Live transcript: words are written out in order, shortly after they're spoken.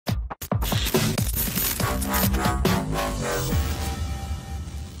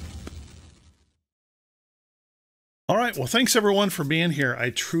All right. Well, thanks everyone for being here. I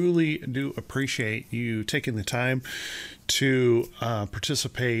truly do appreciate you taking the time to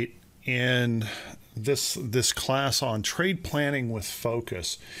participate in this class on trade planning with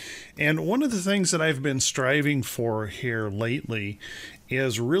focus. And one of the things that I've been striving for here lately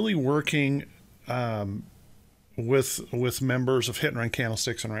is really working with members of Hit and Run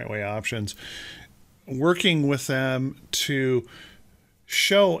Candlesticks and Right Way Options, working with them to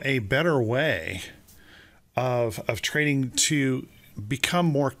show a better way of trading to become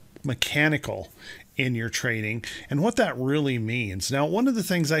more mechanical in your trading and what that really means. Now, one of the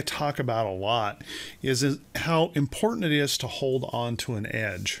things I talk about a lot is how important it is to hold on to an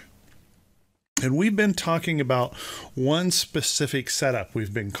edge. And we've been talking about one specific setup.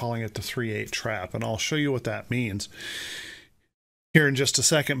 We've been calling it the 3-8 trap, and I'll show you what that means here in just a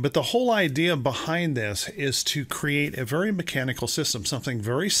second. But the whole idea behind this is to create a very mechanical system, something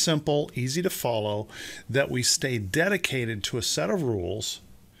very simple, easy to follow, that we stay dedicated to a set of rules,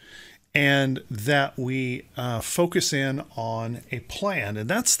 and that we focus in on a plan. And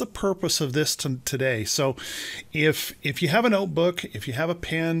that's the purpose of this today. So if you have a notebook, if you have a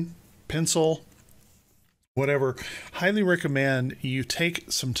pen, pencil, whatever, highly recommend you take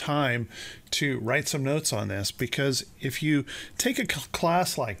some time to write some notes on this, because if you take a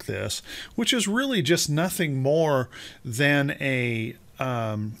class like this, which is really just nothing more than a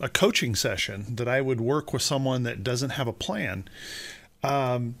coaching session that I would work with someone that doesn't have a plan,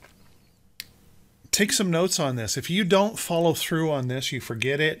 take some notes on this. If you don't follow through on this, you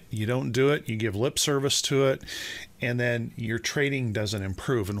forget it, you don't do it, you give lip service to it, and then your trading doesn't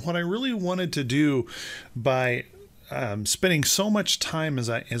improve. And what I really wanted to do by spending so much time as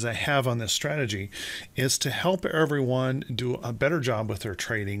I have on this strategy is to help everyone do a better job with their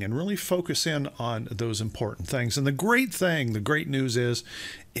trading and really focus in on those important things. And the great news is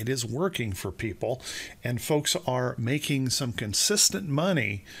it is working for people, and folks are making some consistent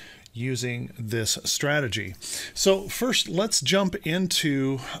money using this strategy. So first, let's jump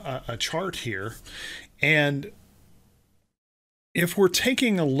into a chart here. And if we're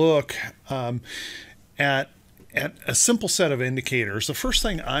taking a look at a simple set of indicators, the first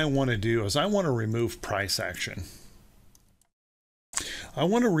thing I want to do is I want to remove price action. I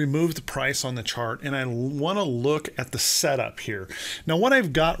want to remove the price on the chart, and I want to look at the setup here. Now, what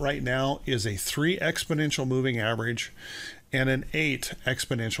I've got right now is a 3 exponential moving average and an 8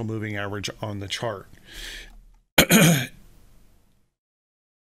 exponential moving average on the chart.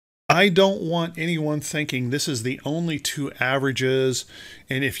 I don't want anyone thinking this is the only 2 averages,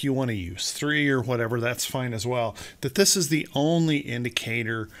 and if you want to use 3 or whatever, that's fine as well, that this is the only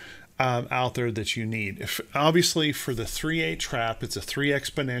indicator out there that you need. Obviously, for the 3-8 trap, it's a 3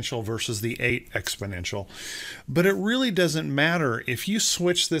 exponential versus the 8 exponential, but it really doesn't matter. If you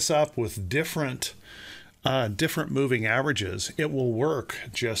switch this up with different moving averages, it will work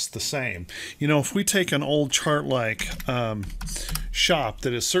just the same. You know, if we take an old chart like SHOP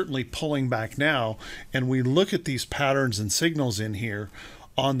that is certainly pulling back now, and we look at these patterns and signals in here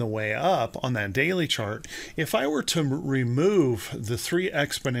on the way up on that daily chart, if I were to remove the 3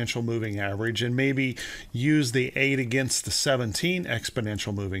 exponential moving average and maybe use the 8 against the 17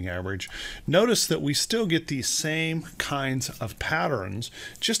 exponential moving average, notice that we still get these same kinds of patterns,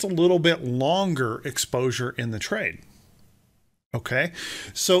 just a little bit longer exposure in the trade. Okay,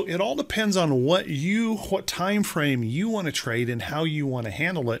 so it all depends on what time frame you want to trade and how you want to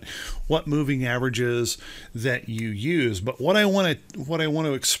handle it, what moving averages that you use. But what I want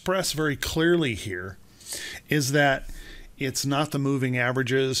to express very clearly here is that it's not the moving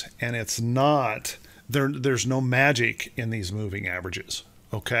averages, and it's not there's no magic in these moving averages.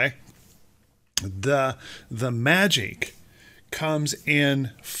 Okay, the magic comes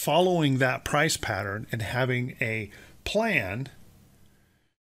in following that price pattern and having a plan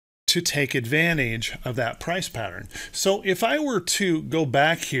to take advantage of that price pattern. So if I were to go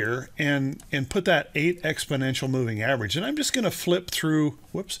back here and put that 8 exponential moving average, and I'm just going to flip through,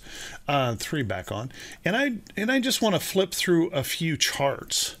 3 back on, and I just want to flip through a few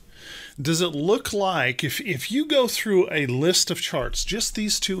charts. Does it look like, if you go through a list of charts, just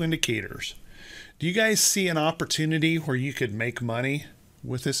these 2 indicators, do you guys see an opportunity where you could make money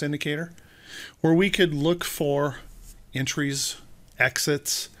with this indicator? Where we could look for entries,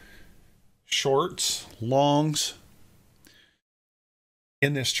 exits, shorts, longs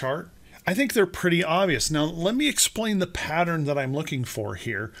in this chart? I think they're pretty obvious. Now, let me explain the pattern that I'm looking for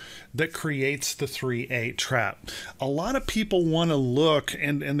here that creates the 3-8 trap. A lot of people want to look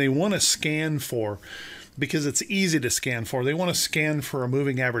and they want to scan for, because it's easy to scan for, they want to scan for a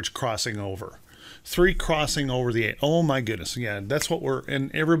moving average crossing over. 3 crossing over the 8. Oh my goodness. Yeah, that's what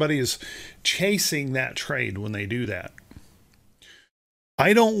and everybody is chasing that trade when they do that.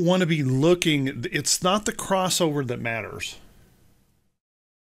 I don't want to be looking, it's not the crossover that matters.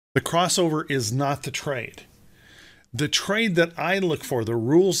 The crossover is not the trade. The trade that I look for, the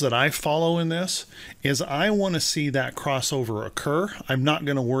rules that I follow in this, is I want to see that crossover occur. I'm not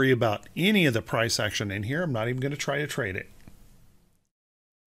going to worry about any of the price action in here. I'm not even going to try to trade it.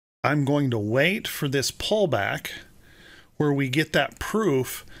 I'm going to wait for this pullback where we get that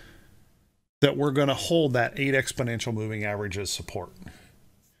proof that we're going to hold that 8 exponential moving average as support.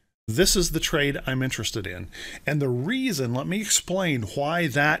 This is the trade I'm interested in. And the reason, let me explain why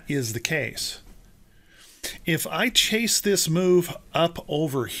that is the case. If I chase this move up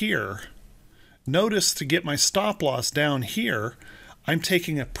over here, notice to get my stop loss down here, I'm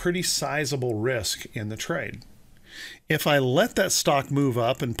taking a pretty sizable risk in the trade. If I let that stock move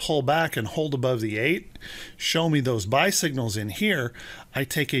up and pull back and hold above the 8, show me those buy signals in here, I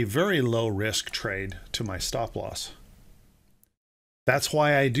take a very low risk trade to my stop loss. That's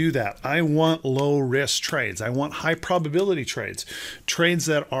why I do that. I want low risk trades. I want high probability trades. Trades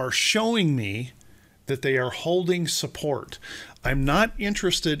that are showing me that they are holding support. I'm not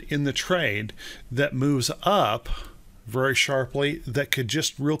interested in the trade that moves up very sharply that could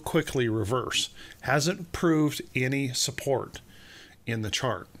just real quickly reverse. Hasn't proved any support in the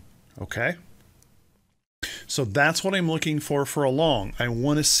chart. Okay? So that's what I'm looking for a long. I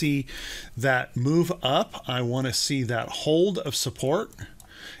want to see that move up. I want to see that hold of support.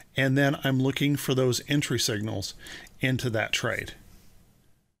 And then I'm looking for those entry signals into that trade.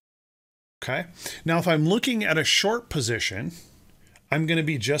 Okay. Now, if I'm looking at a short position, I'm going to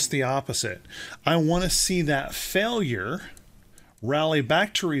be just the opposite. I want to see that failure rally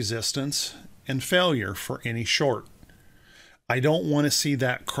back to resistance and failure for any short. I don't want to see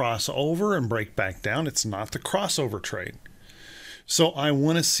that cross over and break back down. It's not the crossover trade. So I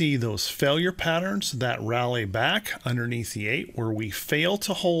want to see those failure patterns that rally back underneath the 8 where we fail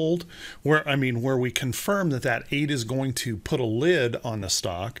to hold, where we confirm that that 8 is going to put a lid on the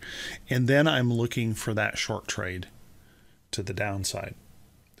stock, and then I'm looking for that short trade to the downside.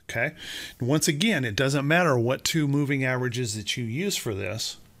 Okay? Once again, it doesn't matter what 2 moving averages that you use for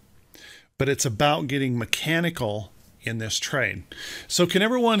this, but it's about getting mechanical in this trade. So can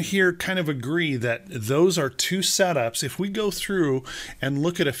everyone here kind of agree that those are 2 setups? If we go through and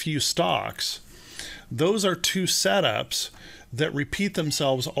look at a few stocks, those are 2 setups that repeat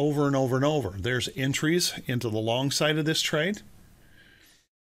themselves over and over and over. There's entries into the long side of this trade.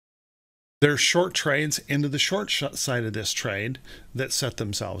 There's short trades into the short side of this trade that set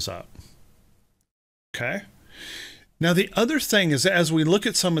themselves up. Okay. Now the other thing is, as we look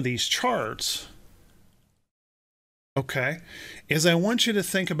at some of these charts, okay, is I want you to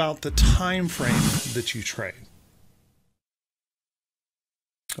think about the time frame that you trade.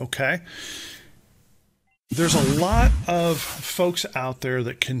 Okay. There's a lot of folks out there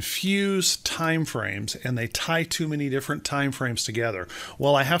that confuse time frames and they tie too many different time frames together.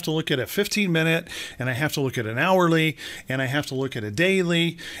 Well, I have to look at a 15-minute and I have to look at an hourly and I have to look at a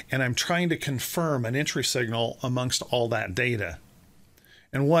daily, and I'm trying to confirm an entry signal amongst all that data.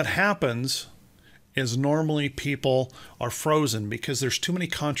 And what happens is normally people are frozen because there's too many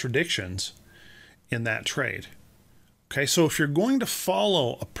contradictions in that trade. Okay, so if you're going to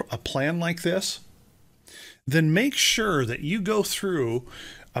follow a plan like this, then make sure that you go through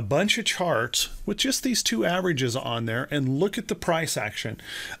a bunch of charts with just these 2 averages on there and look at the price action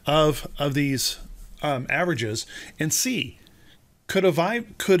of these averages and see, could have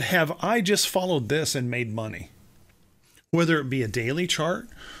I just followed this and made money? Whether it be a daily chart,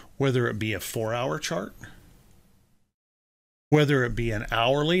 whether it be a 4-hour chart, whether it be an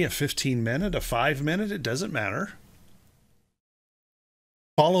hourly, a 15-minute, a 5-minute, it doesn't matter.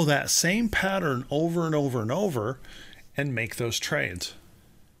 Follow that same pattern over and over and over and make those trades.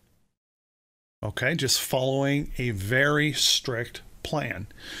 Okay, just following a very strict plan.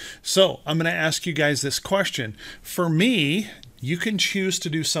 So I'm going to ask you guys this question. For me, you can choose to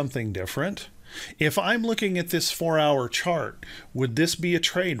do something different. If I'm looking at this 4-hour chart, would this be a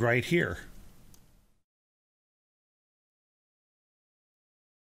trade right here?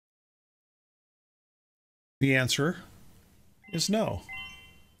 The answer is no.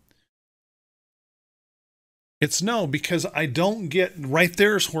 It's no, because I don't get, right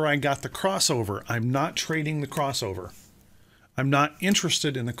there's where I got the crossover. I'm not trading the crossover. I'm not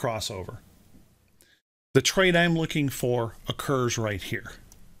interested in the crossover. The trade I'm looking for occurs right here.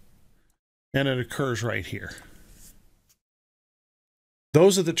 And it occurs right here.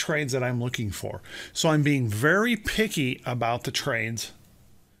 Those are the trades that I'm looking for. So I'm being very picky about the trades.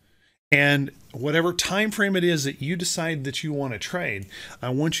 And whatever time frame it is that you decide that you want to trade, I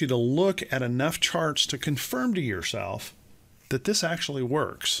want you to look at enough charts to confirm to yourself that this actually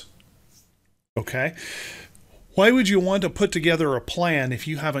works. Okay? Why would you want to put together a plan if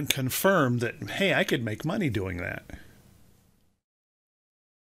you haven't confirmed that, hey, I could make money doing that?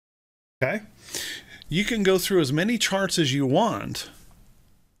 Okay? You can go through as many charts as you want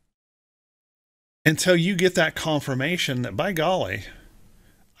until you get that confirmation that, by golly,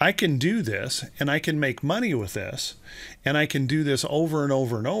 I can do this and I can make money with this, and I can do this over and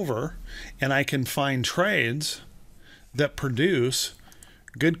over and over, and I can find trades that produce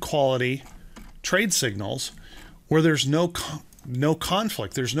good quality trade signals where there's no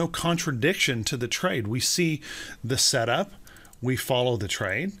conflict, there's no contradiction to the trade. We see the setup, we follow the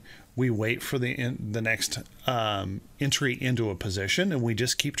trade, we wait for the next entry into a position, and we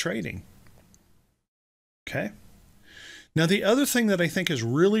just keep trading. Okay? Now, the other thing that I think is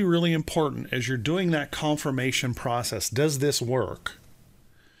really, really important as you're doing that confirmation process, does this work,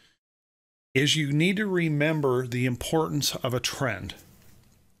 is you need to remember the importance of a trend.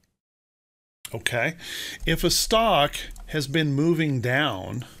 Okay? If a stock has been moving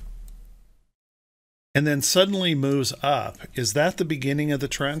down and then suddenly moves up, is that the beginning of the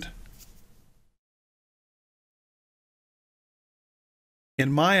trend?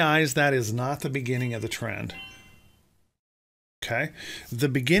 In my eyes, that is not the beginning of the trend. Okay? The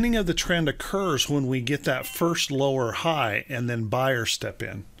beginning of the trend occurs when we get that first lower high and then buyers step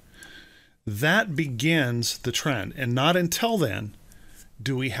in. That begins the trend. And not until then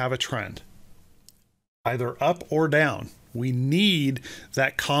do we have a trend, either up or down. We need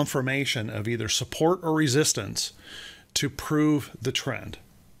that confirmation of either support or resistance to prove the trend.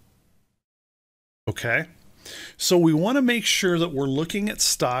 Okay? So we want to make sure that we're looking at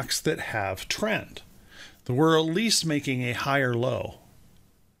stocks that have trend, that we're at least making a higher low,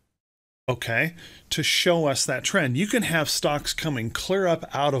 okay, to show us that trend. You can have stocks coming clear up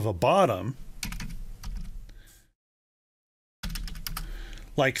out of a bottom,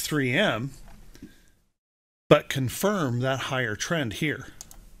 like 3M, but confirm that higher trend here.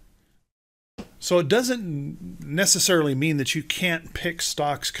 So it doesn't necessarily mean that you can't pick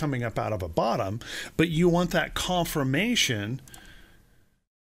stocks coming up out of a bottom, but you want that confirmation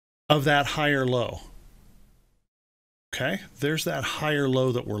of that higher low. Okay, there's that higher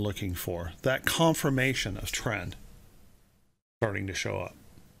low that we're looking for, that confirmation of trend starting to show up.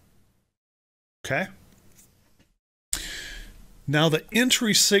 Okay. Now the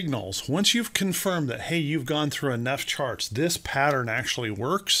entry signals, once you've confirmed that, hey, you've gone through enough charts, this pattern actually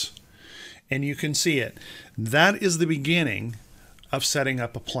works, and you can see it, that is the beginning of setting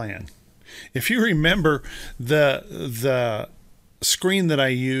up a plan. If you remember the screen that I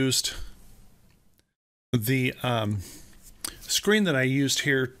used, the screen that I used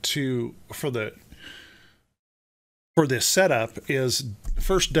here for this setup is,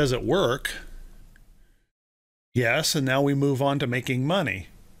 first, does it work? Yes, and now we move on to making money.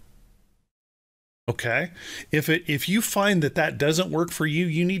 Okay, if you find that doesn't work for you,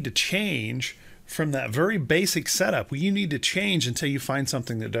 you need to change from that very basic setup. You need to change until you find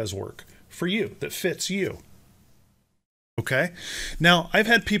something that does work for you, that fits you. Okay, now I've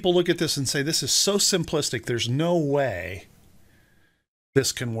had people look at this and say, this is so simplistic, there's no way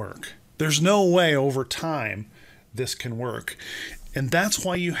this can work. There's no way over time this can work. And that's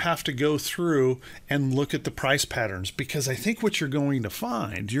why you have to go through and look at the price patterns, because I think what you're going to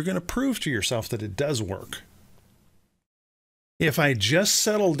find, you're going to prove to yourself that it does work. If I just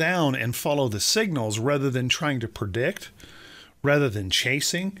settle down and follow the signals rather than trying to predict, rather than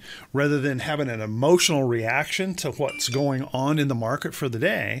chasing, rather than having an emotional reaction to what's going on in the market for the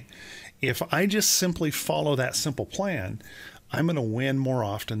day, if I just simply follow that simple plan, I'm going to win more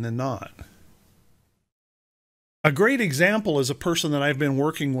often than not. A great example is a person that I've been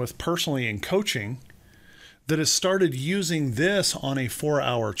working with personally in coaching that has started using this on a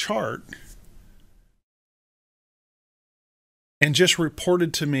 4-hour chart and just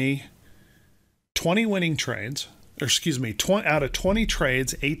reported to me 20 winning trades, or excuse me, out of 20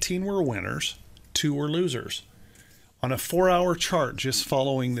 trades, 18 were winners, 2 were losers on a 4-hour chart just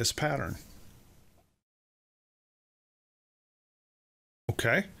following this pattern.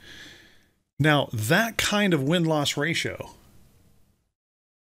 Okay. Now, that kind of win-loss ratio,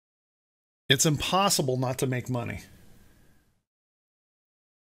 it's impossible not to make money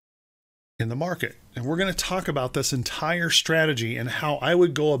in the market. And we're going to talk about this entire strategy and how I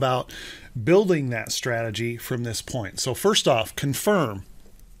would go about building that strategy from this point. So first off, confirm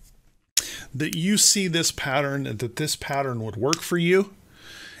that you see this pattern, that this pattern would work for you,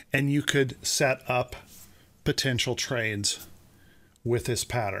 and you could set up potential trades with this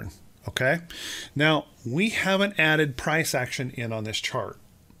pattern. Okay. Now we haven't added price action in on this chart.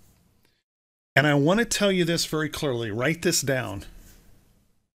 And I want to tell you this very clearly. Write this down.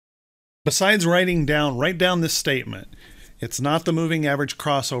 Besides write down this statement. It's not the moving average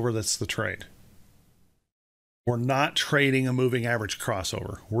crossover that's the trade. We're not trading a moving average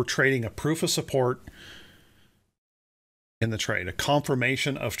crossover. We're trading a proof of support in the trade, a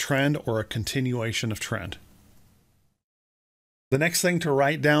confirmation of trend or a continuation of trend. The next thing to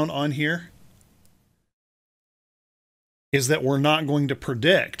write down on here is that we're not going to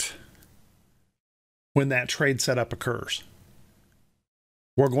predict when that trade setup occurs.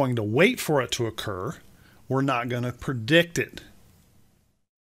 We're going to wait for it to occur. We're not going to predict it.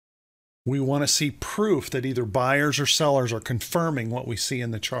 We want to see proof that either buyers or sellers are confirming what we see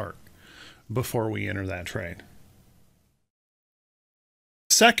in the chart before we enter that trade.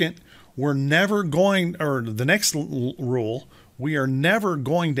 Second, we're never going, or the next rule, we are never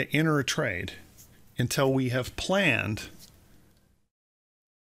going to enter a trade until we have planned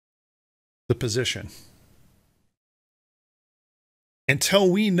the position. Until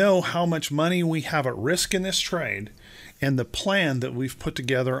we know how much money we have at risk in this trade and the plan that we've put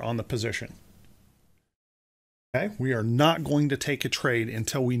together on the position. Okay? We are not going to take a trade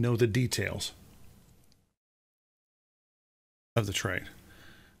until we know the details of the trade.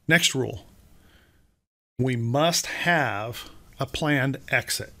 Next rule, we must have a planned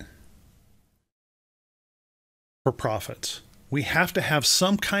exit for profits. We have to have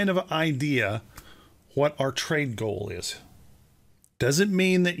some kind of idea what our trade goal is. Doesn't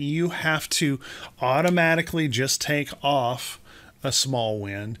mean that you have to automatically just take off a small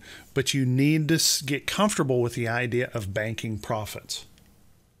win, but you need to get comfortable with the idea of banking profits.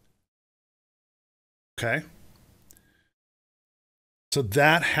 Okay? So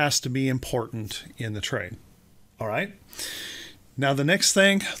that has to be important in the trade. All right? Now the next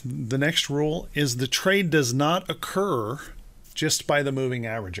thing, the next rule is the trade does not occur just by the moving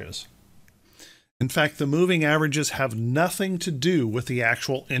averages. In fact, the moving averages have nothing to do with the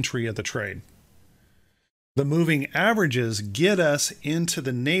actual entry of the trade. The moving averages get us into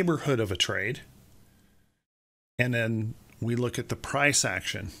the neighborhood of a trade, and then we look at the price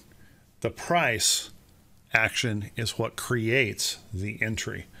action. The price action is what creates the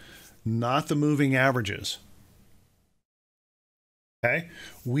entry, not the moving averages. Okay?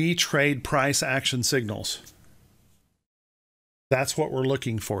 We trade price action signals. That's what we're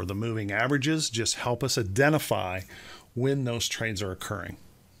looking for. The moving averages just help us identify when those trades are occurring.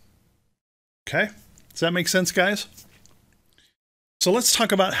 Okay? Does that make sense, guys? So let's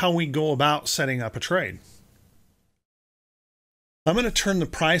talk about how we go about setting up a trade. I'm going to turn the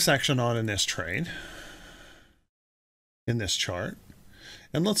price action on in this trade, in this chart.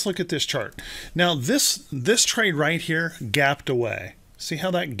 And let's look at this chart. Now this trade right here gapped away. See how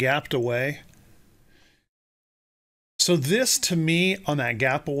that gapped away? So this, to me, on that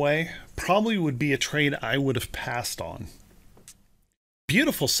gap away, probably would be a trade I would have passed on.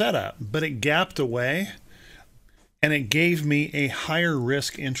 Beautiful setup, but it gapped away, and it gave me a higher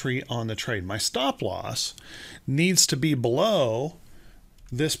risk entry on the trade. My stop loss needs to be below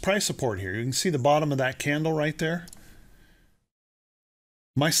this price support here. You can see the bottom of that candle right there.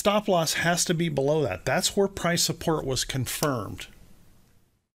 My stop loss has to be below that. That's where price support was confirmed.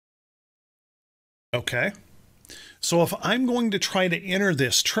 Okay? So if I'm going to try to enter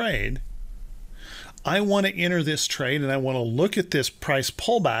this trade, I want to enter this trade and I want to look at this price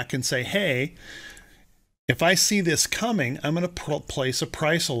pullback and say, hey, if I see this coming, I'm going to place a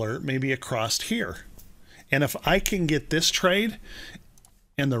price alert maybe across here. And if I can get this trade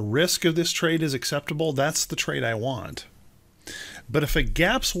and the risk of this trade is acceptable, that's the trade I want. But if it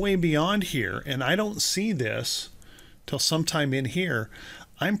gaps way beyond here and I don't see this till sometime in here,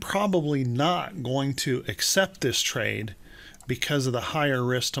 I'm probably not going to accept this trade because of the higher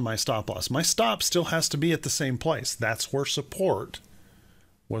risk to my stop loss. My stop still has to be at the same place. That's where support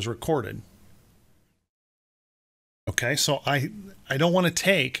was recorded. Okay, so I don't want to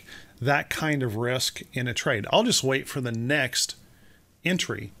take that kind of risk in a trade. I'll just wait for the next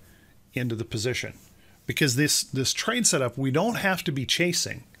entry into the position. Because this trade setup, we don't have to be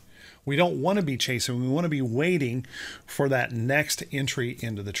chasing. We don't want to be chasing. We want to be waiting for that next entry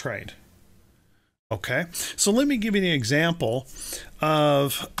into the trade. Okay, so let me give you an example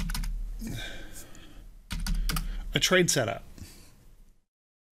of a trade setup.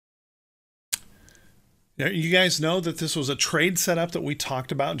 Now, you guys know that this was a trade setup that we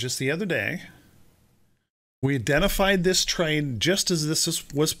talked about just the other day. We identified this trade just as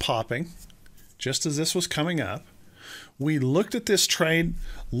this was popping, just as this was coming up. We looked at this trade,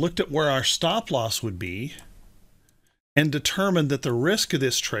 looked at where our stop loss would be, and determined that the risk of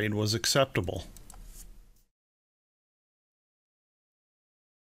this trade was acceptable.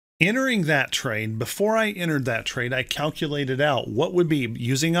 Entering that trade, before I entered that trade, I calculated out what would be,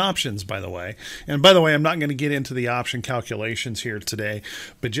 using options, by the way. And by the way, I'm not going to get into the option calculations here today,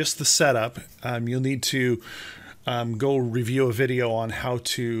 but just the setup. You'll need to go review a video on how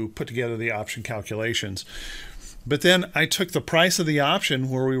to put together the option calculations. But then I took the price of the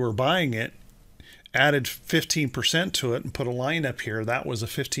option where we were buying it, added 15% to it, and put a line up here. That was a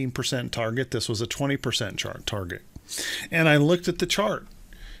 15% target. This was a 20% target. And I looked at the chart.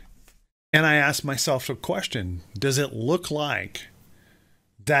 And I asked myself a question: does it look like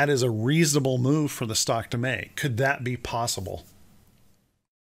that is a reasonable move for the stock to make? Could that be possible?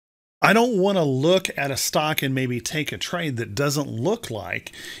 I don't want to look at a stock and maybe take a trade that doesn't look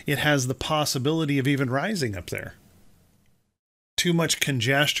like it has the possibility of even rising up there. Too much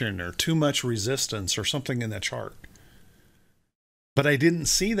congestion or too much resistance or something in that chart. But I didn't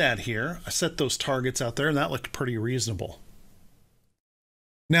see that here. I set those targets out there and that looked pretty reasonable.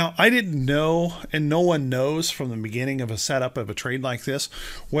 Now, I didn't know, and no one knows from the beginning of a setup of a trade like this,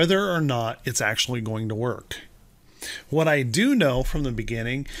 whether or not it's actually going to work. What I do know from the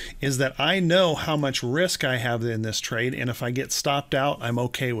beginning is that I know how much risk I have in this trade, and if I get stopped out, I'm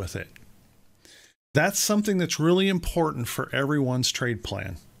okay with it. That's something that's really important for everyone's trade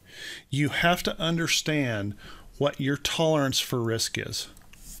plan. You have to understand what your tolerance for risk is.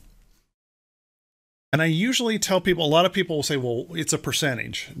 And I usually tell people, a lot of people will say, well, it's a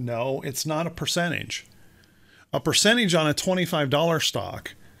percentage. No, it's not a percentage. A percentage on a $25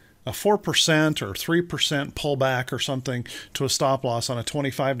 stock, a 4% or 3% pullback or something to a stop loss on a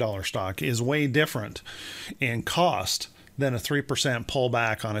 $25 stock is way different in cost than a 3%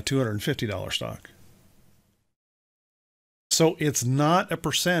 pullback on a $250 stock. So it's not a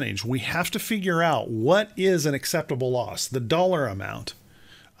percentage. We have to figure out what is an acceptable loss, the dollar amount.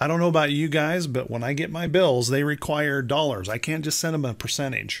 I don't know about you guys, but when I get my bills, they require dollars. I can't just send them a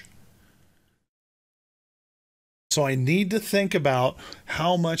percentage. So I need to think about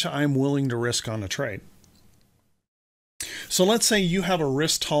how much I'm willing to risk on a trade. So let's say you have a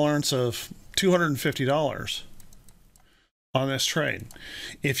risk tolerance of $250 on this trade.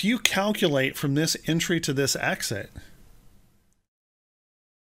 If you calculate from this entry to this exit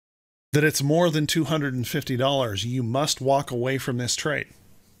that it's more than $250, you must walk away from this trade.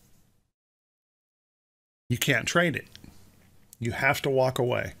 You can't trade it. You have to walk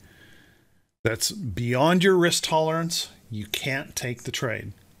away. That's beyond your risk tolerance. You can't take the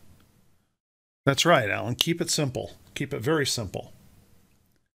trade. That's right, Alan. Keep it simple. Keep it very simple.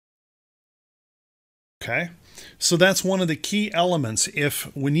 Okay? So that's one of the key elements.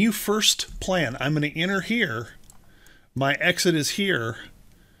 If when you first plan, I'm going to enter here, my exit is here,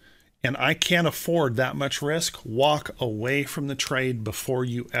 and I can't afford that much risk, walk away from the trade before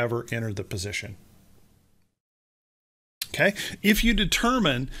you ever enter the position. Okay, if you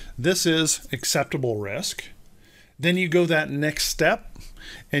determine this is acceptable risk, then you go that next step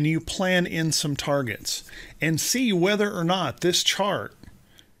and you plan in some targets and see whether or not this chart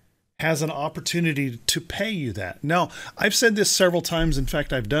has an opportunity to pay you that. Now, I've said this several times. In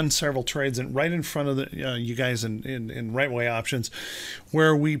fact, I've done several trades and right in front of you guys in Right Way Options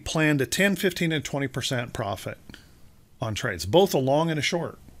where we planned a 10, 15, and 20% profit on trades, both a long and a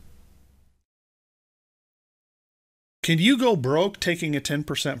short. Can you go broke taking a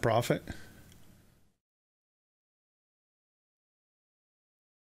 10% profit?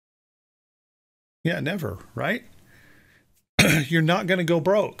 Yeah, never, right? You're not going to go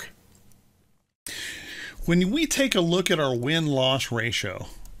broke. When we take a look at our win-loss ratio,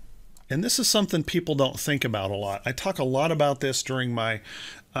 and this is something people don't think about a lot. I talk a lot about this during my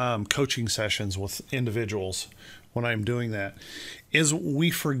coaching sessions with individuals when I'm doing that, is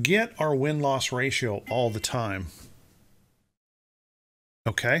we forget our win-loss ratio all the time.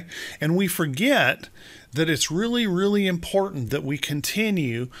 Okay, and we forget that it's really, really important that we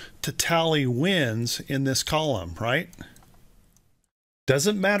continue to tally wins in this column, right?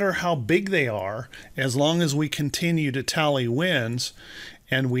 Doesn't matter how big they are, as long as we continue to tally wins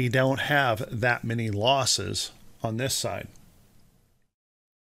and we don't have that many losses on this side.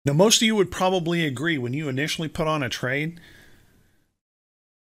 Now, most of you would probably agree when you initially put on a trade,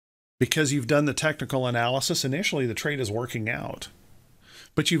 because you've done the technical analysis, initially the trade is working out.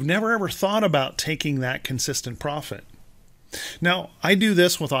 But you've never ever thought about taking that consistent profit. Now, I do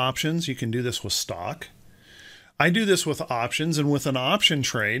this with options. You can do this with stock. I do this with options, and with an option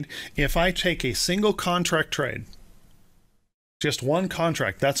trade, if I take a single contract trade, just one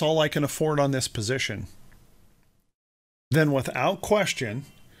contract, that's all I can afford on this position, then without question,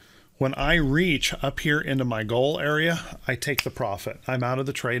 When I reach up here into my goal area, I take the profit. I'm out of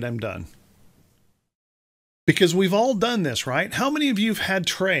the trade. I'm done. Because we've all done this, right? How many of you have had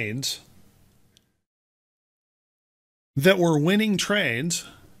trades that were winning trades,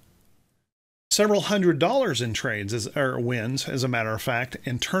 several $100s in trades or wins, as a matter of fact,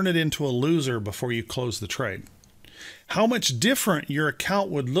 and turn it into a loser before you close the trade? How much different your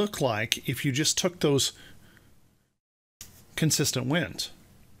account would look like if you just took those consistent wins.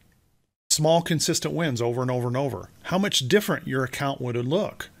 Small consistent wins over and over and over. How much different your account would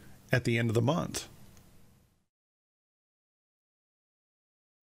look at the end of the month.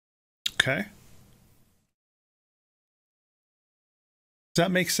 Okay. Does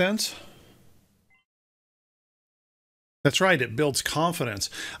that make sense? That's right. It builds confidence.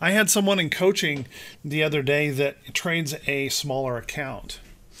 I had someone in coaching the other day that trades a smaller account.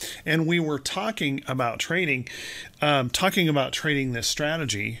 And we were talking about trading this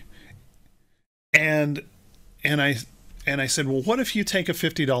strategy. And I said, well, what if you take a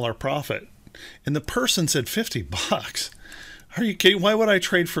 $50 profit? And the person said, $50? Are you kidding? Why would I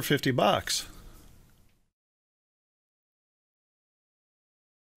trade for $50?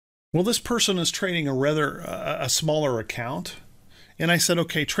 Well, this person is trading a smaller account. And I said,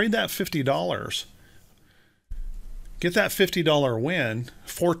 okay, trade that $50. Get that $50 win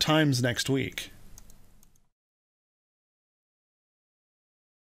 4 times next week.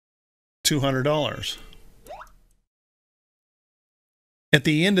 $200. At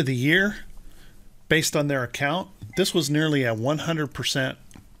the end of the year, based on their account, this was nearly a 100%.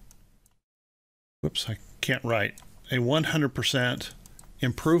 Whoops, I can't write. A 100%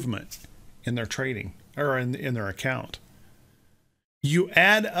 improvement in their trading or in their account. You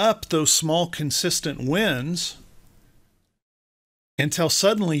add up those small consistent wins until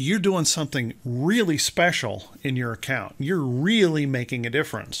suddenly you're doing something really special in your account. You're really making a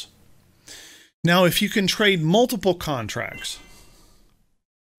difference. Now, if you can trade multiple contracts,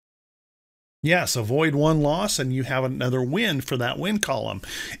 yes, avoid one loss and you have another win for that win column.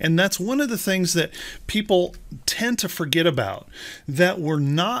 And that's one of the things that people tend to forget about, that we're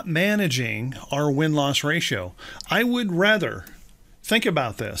not managing our win-loss ratio. I would rather, think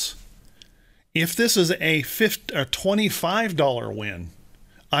about this, if this is a $25 win,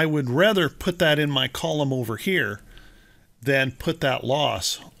 I would rather put that in my column over here than put that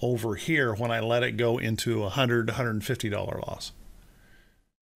loss over here when I let it go into a $100, $150 loss.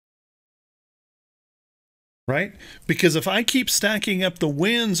 Right? Because if I keep stacking up the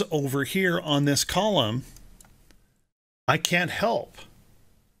wins over here on this column, I can't help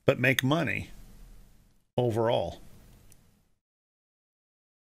but make money overall.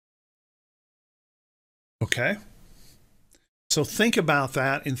 Okay? So think about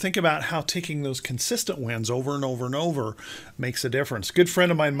that and think about how taking those consistent wins over and over and over makes a difference. A good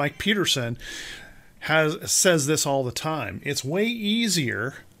friend of mine, Mike Peterson, says this all the time. It's way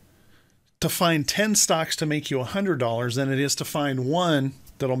easier to find 10 stocks to make you $100 than it is to find one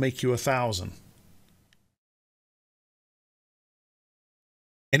that'll make you $1,000.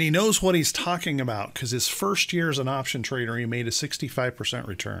 And he knows what he's talking about because his first year as an option trader, he made a 65%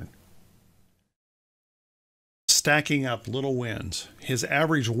 return. Stacking up little wins. His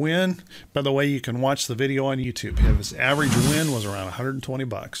average win, by the way, you can watch the video on YouTube. His average win was around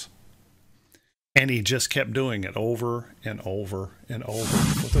 $120. And he just kept doing it over and over and over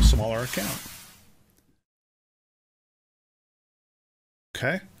with a smaller account.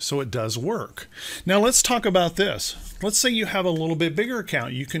 Okay, so it does work. Now let's talk about this. Let's say you have a little bit bigger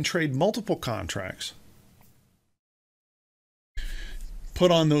account. You can trade multiple contracts. Put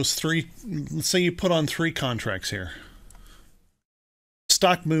on those 3, let's say you put on 3 contracts here.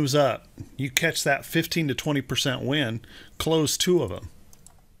 Stock moves up. You catch that 15 to 20% win, close 2 of them.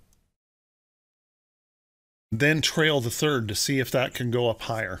 Then trail the 3rd to see if that can go up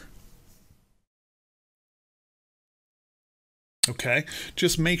higher. Okay,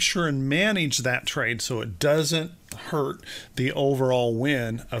 just make sure and manage that trade so it doesn't hurt the overall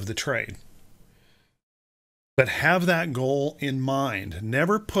win of the trade. But have that goal in mind.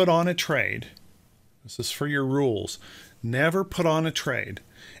 Never put on a trade. This is for your rules. Never put on a trade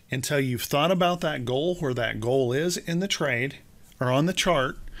until you've thought about that goal, where that goal is in the trade or on the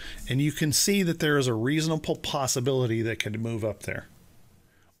chart, and you can see that there is a reasonable possibility that could move up there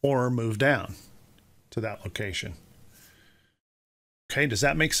or move down to that location. Okay, does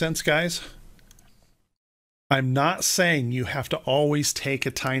that make sense, guys? I'm not saying you have to always take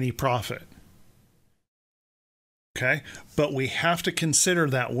a tiny profit. Okay, but we have to consider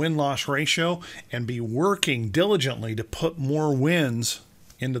that win-loss ratio and be working diligently to put more wins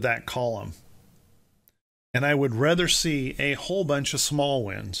into that column. And I would rather see a whole bunch of small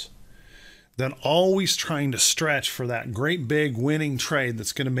wins than always trying to stretch for that great big winning trade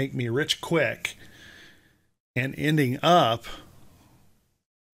that's going to make me rich quick and ending up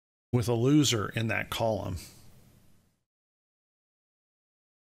with a loser in that column.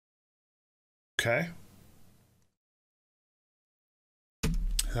 Okay.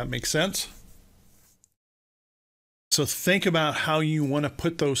 That makes sense? So think about how you want to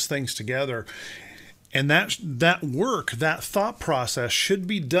put those things together. And that work, that thought process should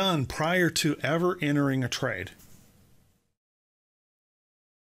be done prior to ever entering a trade.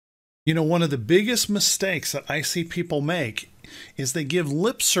 You know, one of the biggest mistakes that I see people make is they give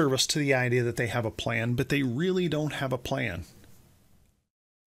lip service to the idea that they have a plan, but they really don't have a plan.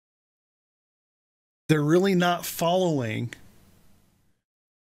 They're really not following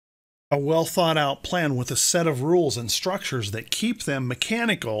a well thought out plan with a set of rules and structures that keep them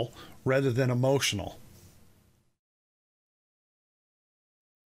mechanical rather than emotional.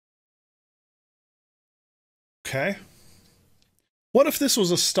 Okay. What if this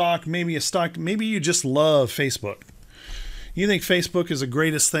was a stock, maybe you just love Facebook. You think Facebook is the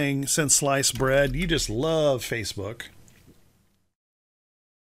greatest thing since sliced bread. You just love Facebook.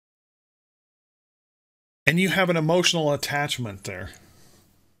 And you have an emotional attachment there.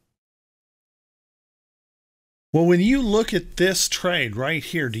 Well, when you look at this trade right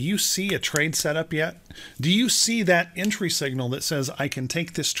here, do you see a trade setup yet? Do you see that entry signal that says, I can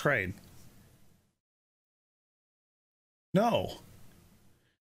take this trade? No.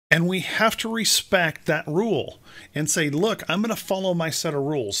 And we have to respect that rule and say, look, I'm going to follow my set of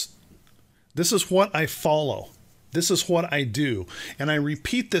rules. This is what I follow. This is what I do. And I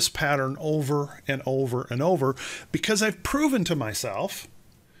repeat this pattern over and over and over because I've proven to myself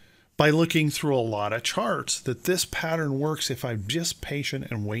by looking through a lot of charts that this pattern works if I'm just patient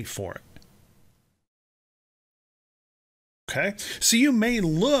and wait for it. Okay, so you may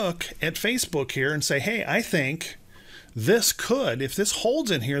look at Facebook here and say, hey, I think this could, if this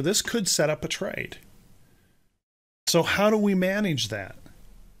holds in here, this could set up a trade. So how do we manage that?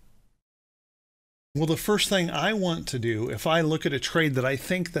 Well, the first thing I want to do, if I look at a trade that I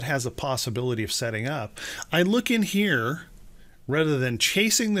think that has a possibility of setting up, I look in here. Rather than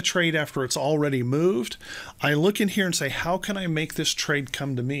chasing the trade after it's already moved, I look in here and say, how can I make this trade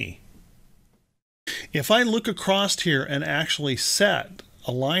come to me? If I look across here and actually set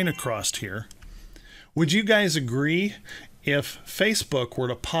a line across here, would you guys agree if Facebook were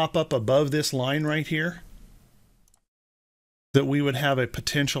to pop up above this line right here, that we would have a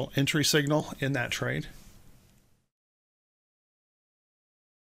potential entry signal in that trade?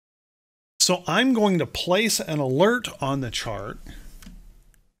 So I'm going to place an alert on the chart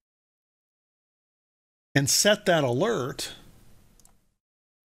and set that alert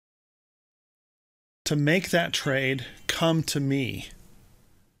to make that trade come to me.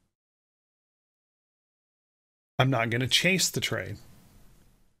 I'm not going to chase the trade.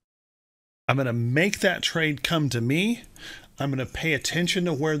 I'm going to make that trade come to me. I'm going to pay attention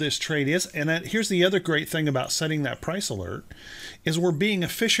to where this trade is. And here's the other great thing about setting that price alert is we're being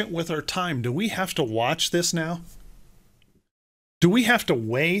efficient with our time. Do we have to watch this now? Do we have to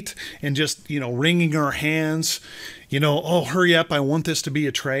wait and just, wringing our hands, oh, hurry up, I want this to be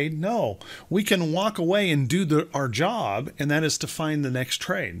a trade? No, we can walk away and do our job, and that is to find the next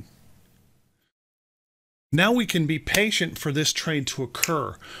trade. Now we can be patient for this trade to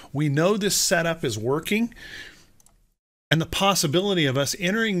occur. We know this setup is working. And the possibility of us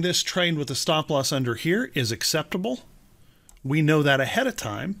entering this trade with a stop loss under here is acceptable. We know that ahead of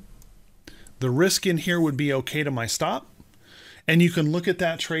time. The risk in here would be okay to my stop. And you can look at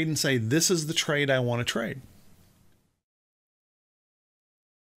that trade and say, this is the trade I want to trade.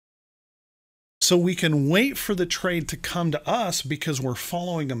 So we can wait for the trade to come to us because we're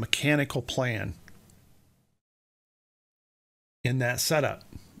following a mechanical plan in that setup.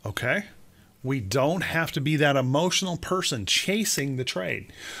 Okay? We don't have to be that emotional person chasing the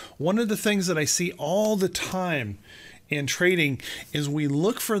trade. One of the things that I see all the time in trading is we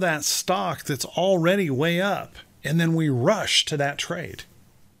look for that stock that's already way up, and then we rush to that trade.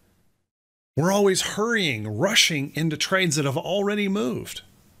 We're always hurrying, rushing into trades that have already moved.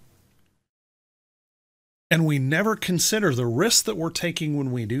 And we never consider the risk that we're taking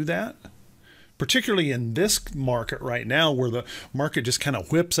when we do that. Particularly in this market right now where the market just kind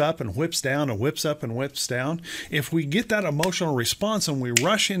of whips up and whips down and whips up and whips down. If we get that emotional response and we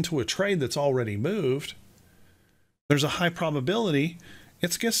rush into a trade that's already moved, there's a high probability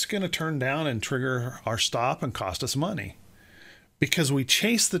it's just going to turn down and trigger our stop and cost us money because we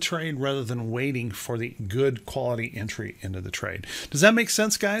chase the trade rather than waiting for the good quality entry into the trade. Does that make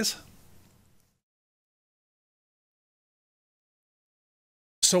sense, guys?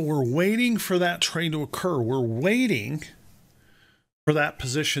 So we're waiting for that trade to occur. We're waiting for that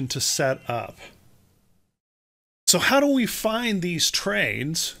position to set up. So how do we find these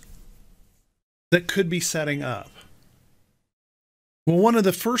trades that could be setting up? Well, one of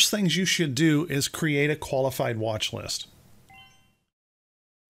the first things you should do is create a qualified watch list.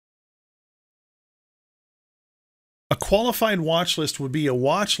 A qualified watch list would be a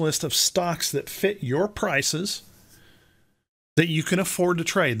watch list of stocks that fit your prices that you can afford to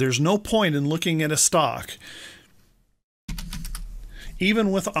trade. There's no point in looking at a stock,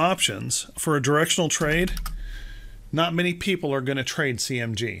 even with options for a directional trade. Not many people are going to trade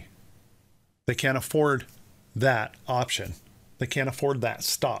CMG. They can't afford that option. They can't afford that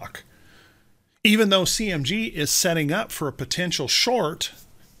stock. Even though CMG is setting up for a potential short,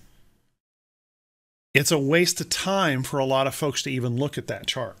 it's a waste of time for a lot of folks to even look at that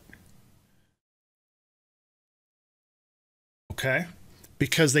chart. Okay?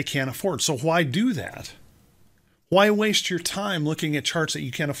 Because they can't afford. So why do that? Why waste your time looking at charts that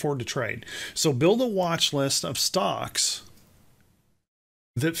you can't afford to trade? So build a watch list of stocks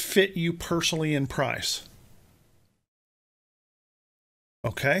that fit you personally in price.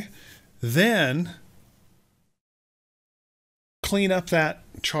 Okay? Then clean up that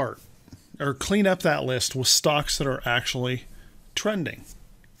chart, or clean up that list with stocks that are actually trending.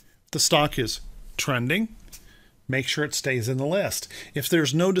 If the stock is trending, make sure it stays in the list. If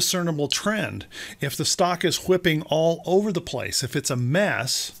there's no discernible trend, if the stock is whipping all over the place, if it's a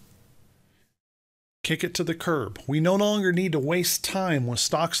mess, kick it to the curb. We no longer need to waste time with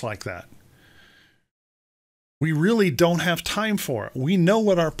stocks like that. We really don't have time for it. We know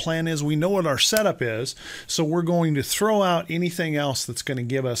what our plan is. We know what our setup is. So we're going to throw out anything else that's going to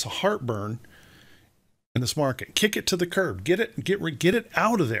give us a heartburn in this market. Kick it to the curb. Get it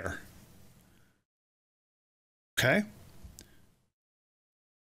out of there. Okay?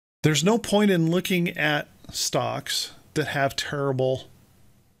 There's no point in looking at stocks that have terrible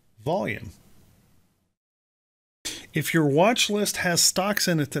volume. If your watch list has stocks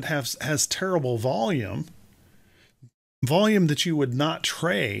in it that has terrible volume that you would not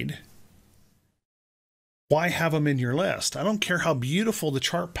trade, why have them in your list? I don't care how beautiful the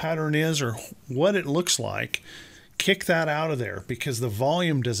chart pattern is or what it looks like. Kick that out of there because the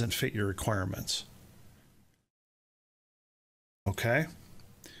volume doesn't fit your requirements. Okay?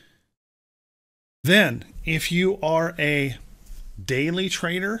 Then, if you are a daily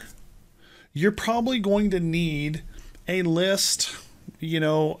trader, you're probably going to need a list,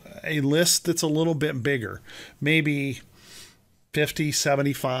 a list that's a little bit bigger. Maybe 50,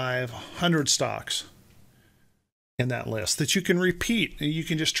 75, 100 stocks in that list that you can repeat. You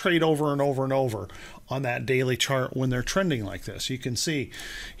can just trade over and over and over on that daily chart when they're trending like this. You can see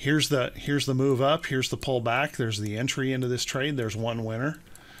here's the move up, here's the pull back, there's the entry into this trade, there's one winner,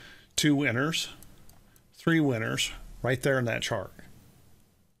 two winners, three winners right there in that chart.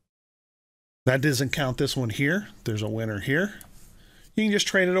 That doesn't count this one here. There's a winner here. You can just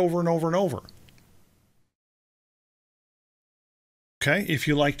trade it over and over and over. Okay, if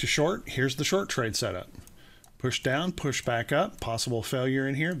you like to short, here's the short trade setup. Push down, push back up, possible failure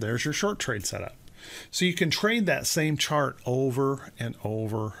in here. There's your short trade setup. So you can trade that same chart over and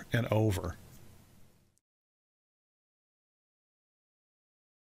over and over.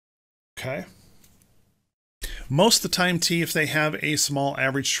 Okay. Most of the time, if they have a small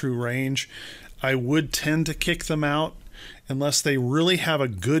average true range, I would tend to kick them out unless they really have a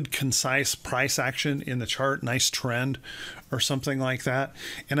good, concise price action in the chart, nice trend or something like that.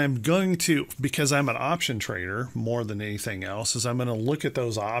 And I'm going to, because I'm an option trader more than anything else, is I'm going to look at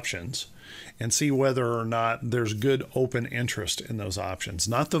those options and see whether or not there's good open interest in those options.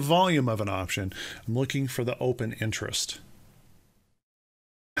 Not the volume of an option. I'm looking for the open interest.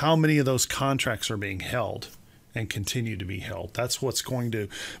 How many of those contracts are being held and continue to be held? That's what's going to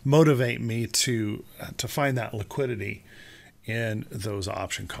motivate me to find that liquidity in those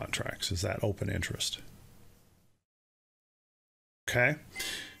option contracts, is that open interest. Okay.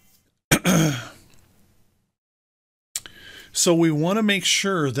 So we want to make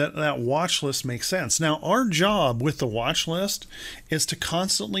sure that that watch list makes sense. Now, our job with the watch list is to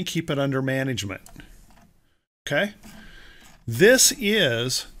constantly keep it under management. Okay. This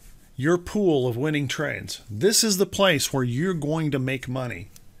is your pool of winning trades. This is the place where you're going to make money.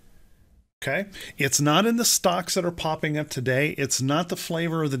 Okay? It's not in the stocks that are popping up today. It's not the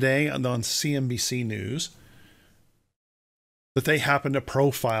flavor of the day on CNBC News, that they happen to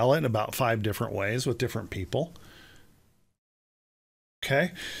profile it in about 5 different ways with different people.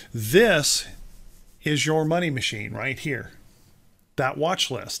 Okay? This is your money machine right here. That watch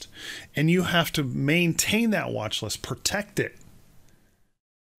list. And you have to maintain that watch list, protect it.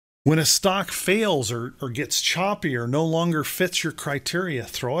 When a stock fails or gets choppy or no longer fits your criteria,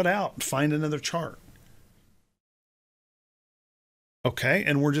 throw it out, find another chart. Okay,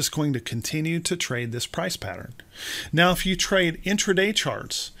 and we're just going to continue to trade this price pattern. Now, if you trade intraday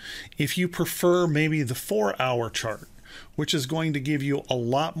charts, if you prefer maybe the 4-hour chart, which is going to give you a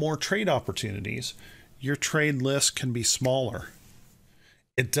lot more trade opportunities, your trade list can be smaller.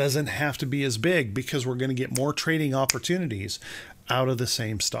 It doesn't have to be as big because we're going to get more trading opportunities out of the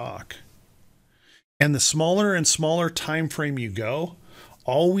same stock. And the smaller and smaller time frame you go,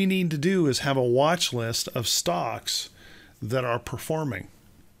 all we need to do is have a watch list of stocks that are performing.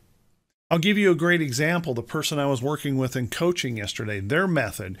 I'll give you a great example. The person I was working with in coaching yesterday, their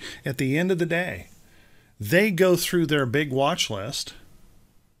method at the end of the day, they go through their big watch list.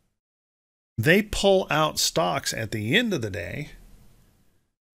 They pull out stocks at the end of the day,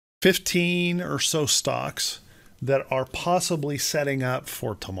 15 or so stocks that are possibly setting up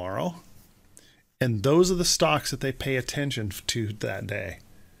for tomorrow. And those are the stocks that they pay attention to that day.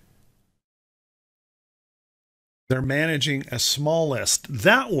 They're managing a small list.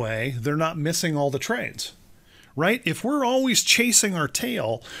 That way, they're not missing all the trades, right? If we're always chasing our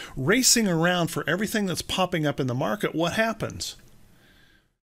tail, racing around for everything that's popping up in the market, what happens?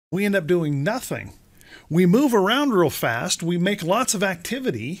 We end up doing nothing. We move around real fast. We make lots of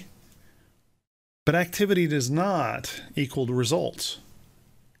activity, but activity does not equal to results.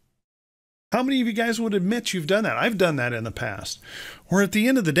 How many of you guys would admit you've done that? I've done that in the past. Where at the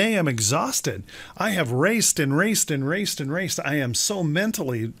end of the day, I'm exhausted. I have raced and raced and raced and raced. I am so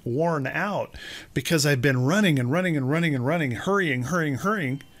mentally worn out because I've been running and running and running and running,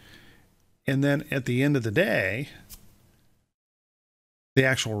 hurrying. And then at the end of the day, the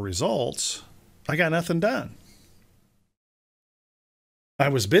actual results, I got nothing done. I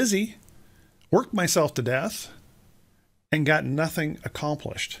was busy, worked myself to death, and got nothing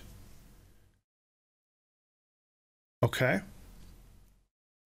accomplished. Okay.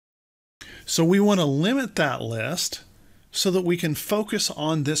 So we want to limit that list so that we can focus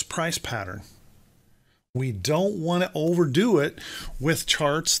on this price pattern. We don't want to overdo it with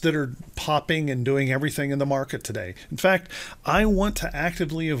charts that are popping and doing everything in the market today. In fact, I want to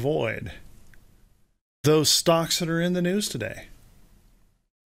actively avoid those stocks that are in the news today,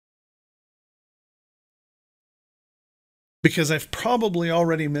 because I've probably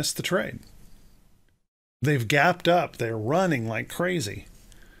already missed the trade. They've gapped up. They're running like crazy.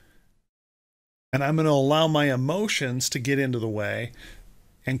 And I'm going to allow my emotions to get into the way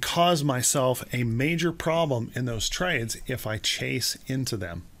and cause myself a major problem in those trades if I chase into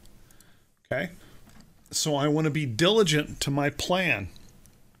them. Okay? So I want to be diligent to my plan,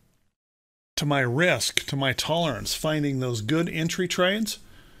 to my risk, to my tolerance, finding those good entry trades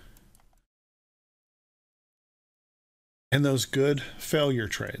and those good failure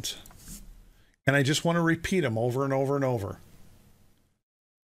trades. And I just want to repeat them over and over and over.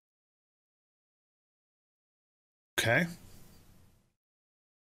 Okay?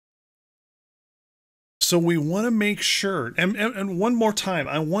 So we want to make sure, and one more time,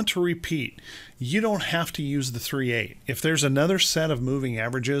 I want to repeat, you don't have to use the 3/8. If there's another set of moving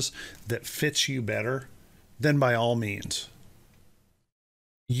averages that fits you better, then by all means,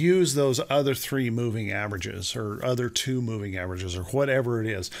 use those other 3 moving averages or other 2 moving averages or whatever it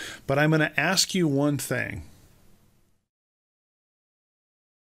is. But I'm going to ask you one thing.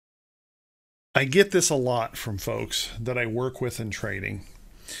 I get this a lot from folks that I work with in trading,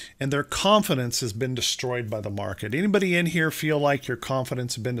 and their confidence has been destroyed by the market. Anybody in here feel like your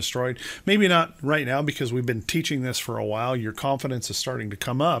confidence has been destroyed? Maybe not right now because we've been teaching this for a while. Your confidence is starting to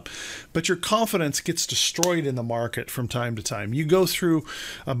come up, but your confidence gets destroyed in the market from time to time. You go through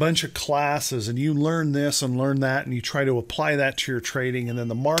a bunch of classes and you learn this and learn that, and you try to apply that to your trading, and then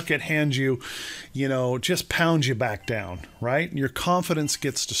the market hands you, just pounds you back down, right? And your confidence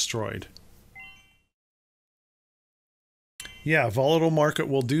gets destroyed. Yeah, volatile market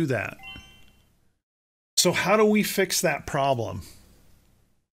will do that. So how do we fix that problem?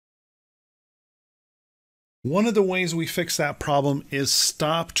 One of the ways we fix that problem is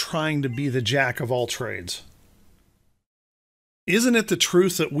stop trying to be the jack of all trades. Isn't it the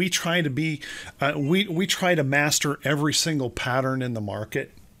truth that we try to be, we try to master every single pattern in the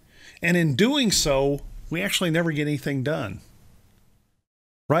market? And in doing so, we actually never get anything done,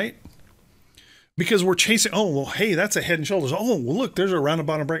 right? Because we're chasing, oh, well, hey, that's a head and shoulders. Oh, well, look, there's a round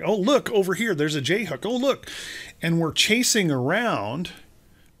bottom break. Oh, look, over here, there's a J hook. Oh, look. And we're chasing around,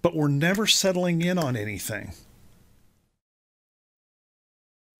 but we're never settling in on anything.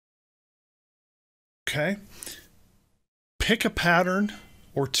 Okay? Pick a pattern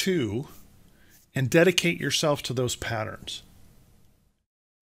or 2 and dedicate yourself to those patterns.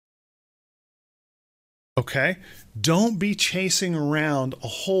 Okay? Don't be chasing around a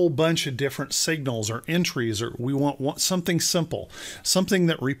whole bunch of different signals or entries, or we want something simple, something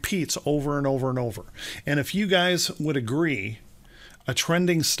that repeats over and over and over. And if you guys would agree, a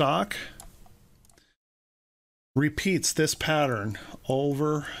trending stock repeats this pattern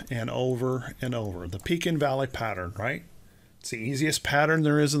over and over and over. The peak and valley pattern, right? It's the easiest pattern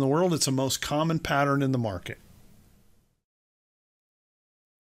there is in the world. It's the most common pattern in the market.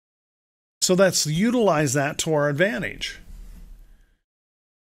 So let's utilize that to our advantage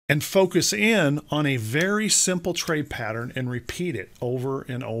and focus in on a very simple trade pattern and repeat it over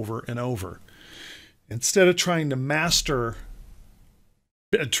and over and over. Instead of trying to master,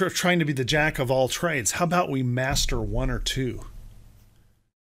 trying to be the jack of all trades, how about we master one or two?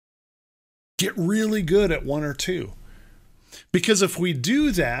 Get really good at one or two. Because if we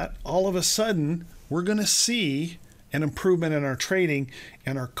do that, all of a sudden, we're going to see an improvement in our trading,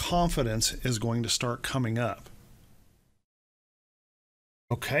 and our confidence is going to start coming up.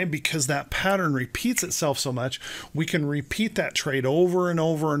 Okay, because that pattern repeats itself so much, we can repeat that trade over and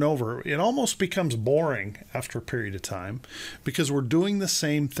over and over. It almost becomes boring after a period of time because we're doing the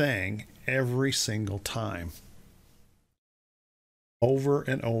same thing every single time. Over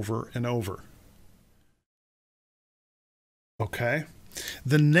and over and over. Okay?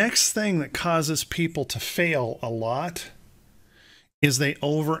 The next thing that causes people to fail a lot is they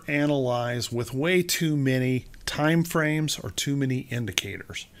overanalyze with way too many time frames or too many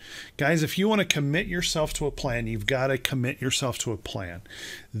indicators. Guys, if you want to commit yourself to a plan, you've got to commit yourself to a plan.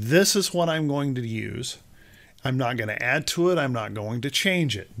 This is what I'm going to use. I'm not going to add to it. I'm not going to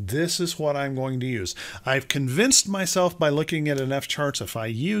change it. This is what I'm going to use. I've convinced myself by looking at enough charts, if I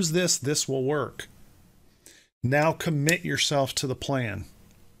use this, this will work. Now commit yourself to the plan.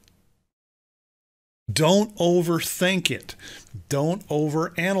 Don't overthink it. Don't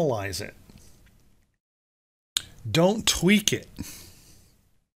overanalyze it. Don't tweak it.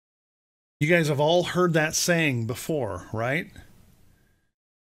 You guys have all heard that saying before, right?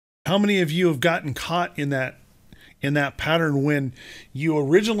 How many of you have gotten caught in that pattern when you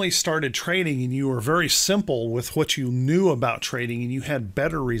originally started trading and you were very simple with what you knew about trading and you had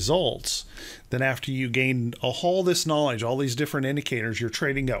better results than after you gained all this knowledge, all these different indicators, your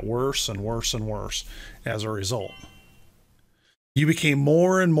trading got worse and worse and worse as a result. You became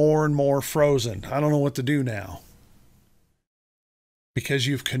more and more and more frozen. I don't know what to do now. Because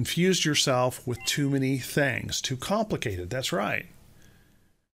you've confused yourself with too many things, too complicated. That's right.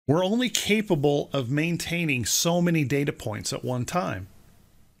 We're only capable of maintaining so many data points at one time.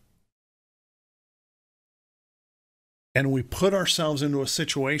 And we put ourselves into a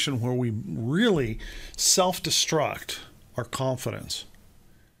situation where we really self-destruct our confidence.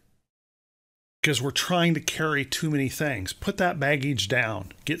 Because we're trying to carry too many things. Put that baggage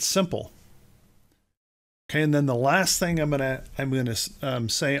down. Get simple. Okay, and then the last thing I'm gonna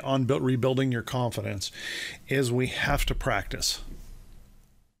say on rebuilding your confidence is we have to practice.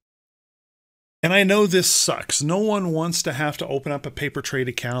 And I know this sucks. No one wants to have to open up a paper trade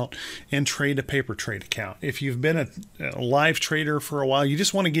account and trade a paper trade account. If you've been a live trader for a while, you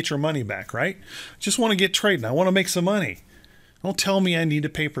just want to get your money back, right? Just want to get trading. I want to make some money. Don't tell me I need a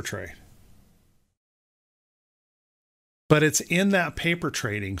paper trade. But it's in that paper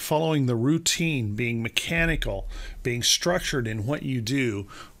trading, following the routine, being mechanical, being structured in what you do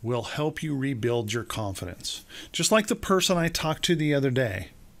will help you rebuild your confidence. Just like the person I talked to the other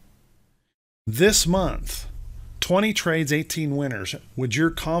day. This month, 20 trades, 18 winners. Would your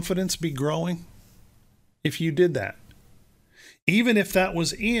confidence be growing if you did that? Even if that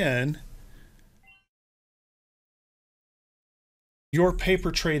was in your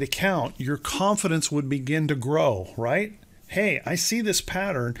paper trade account, your confidence would begin to grow, right? Hey, I see this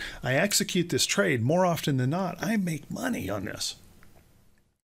pattern. I execute this trade. More often than not, I make money on this.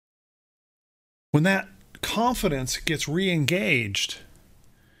 When that confidence gets re-engaged,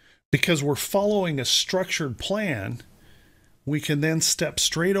 because we're following a structured plan, we can then step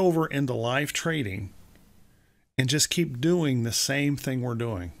straight over into live trading and just keep doing the same thing we're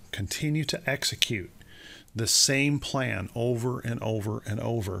doing. Continue to execute the same plan over and over and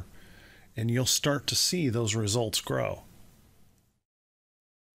over, and you'll start to see those results grow.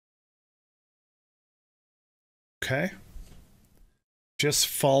 Okay? Just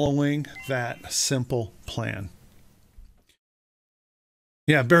following that simple plan.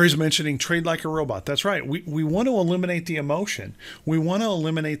 Yeah, Barry's mentioning trade like a robot. That's right. We want to eliminate the emotion. We want to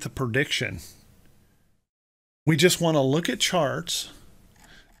eliminate the prediction. We just want to look at charts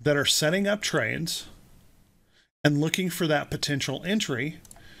that are setting up trades and looking for that potential entry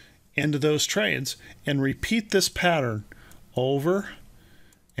into those trades and repeat this pattern over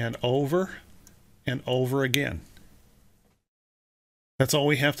and over and over again. That's all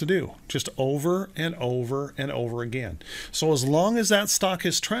we have to do, just over and over and over again. So as long as that stock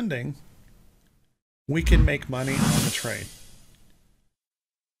is trending, we can make money on the trade.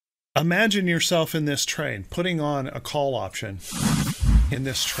 Imagine yourself in this trade, putting on a call option in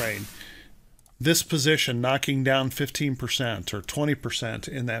this trade. This position knocking down 15% or 20%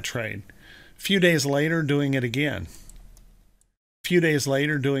 in that trade. A few days later, doing it again. A few days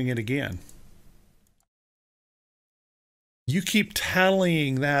later, doing it again. You keep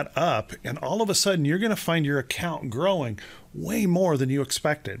tallying that up, and all of a sudden, you're going to find your account growing way more than you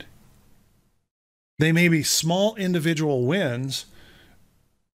expected. They may be small individual wins,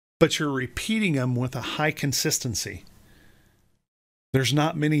 but you're repeating them with a high consistency. There's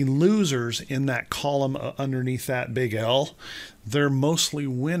not many losers in that column underneath that big L. They're mostly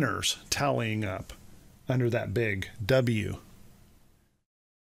winners tallying up under that big W.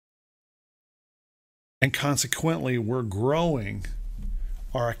 And consequently, we're growing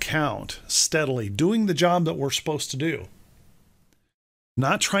our account steadily, doing the job that we're supposed to do.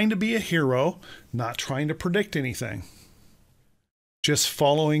 Not trying to be a hero, not trying to predict anything. Just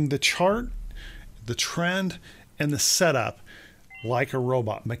following the chart, the trend, and the setup like a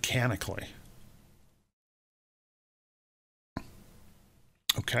robot, mechanically.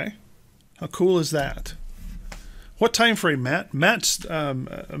 Okay, how cool is that? What time frame, Matt? Matt's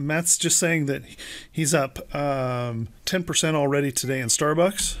just saying that he's up 10% already today in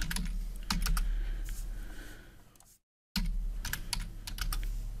Starbucks.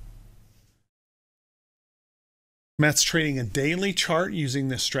 Matt's trading a daily chart using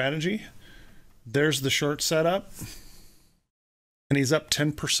this strategy. There's the short setup. And he's up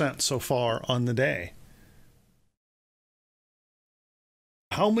 10% so far on the day.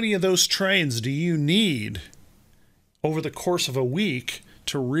 How many of those trades do you need over the course of a week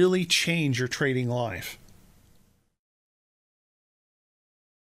to really change your trading life?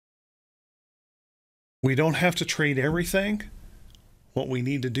 We don't have to trade everything. What we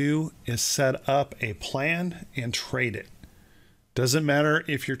need to do is set up a plan and trade it. Doesn't matter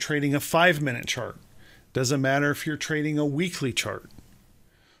if you're trading a 5-minute chart. Doesn't matter if you're trading a weekly chart.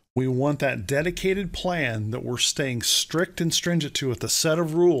 We want that dedicated plan that we're staying strict and stringent to with a set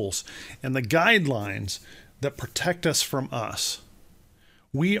of rules and the guidelines that protect us from us.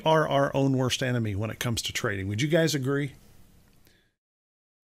 We are our own worst enemy when it comes to trading. Would you guys agree?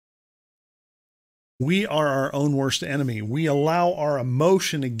 We are our own worst enemy. We allow our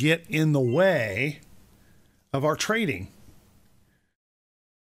emotion to get in the way of our trading.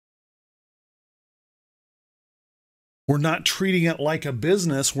 We're not treating it like a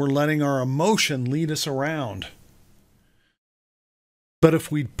business. We're letting our emotion lead us around. But if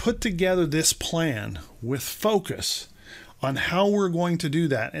we put together this plan with focus on how we're going to do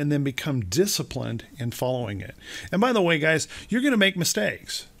that and then become disciplined in following it. And by the way, guys, you're going to make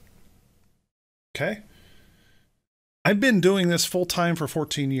mistakes. Okay? I've been doing this full time for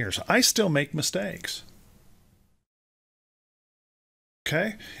 14 years. I still make mistakes.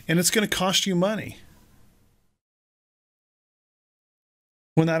 Okay? And it's going to cost you money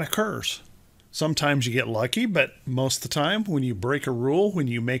when that occurs. Sometimes you get lucky, but most of the time when you break a rule, when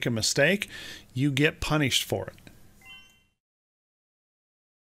you make a mistake, you get punished for it.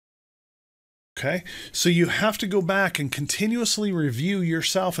 Okay? So you have to go back and continuously review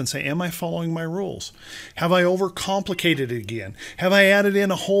yourself and say, am I following my rules? Have I overcomplicated it again? Have I added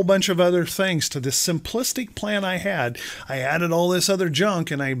in a whole bunch of other things to this simplistic plan I had? I added all this other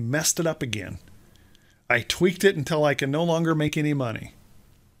junk and I messed it up again. I tweaked it until I can no longer make any money.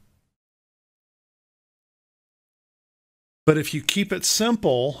 But if you keep it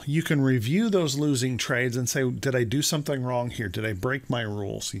simple, you can review those losing trades and say, did I do something wrong here? Did I break my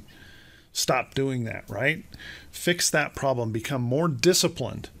rules? Stop doing that, right? Fix that problem. Become more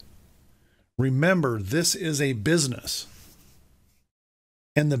disciplined. Remember, this is a business.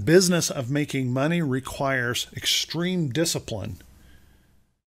 And the business of making money requires extreme discipline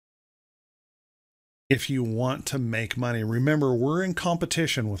if you want to make money. Remember, we're in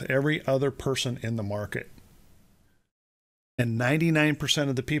competition with every other person in the market. And 99%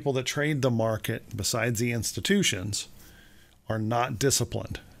 of the people that trade the market, besides the institutions, are not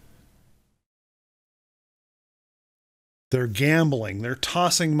disciplined. They're gambling. They're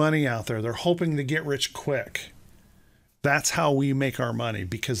tossing money out there. They're hoping to get rich quick. That's how we make our money,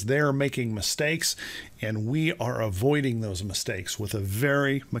 because they're making mistakes and we are avoiding those mistakes with a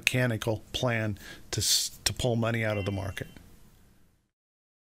very mechanical plan to pull money out of the market.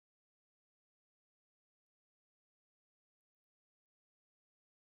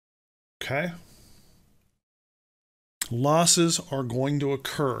 Okay. Losses are going to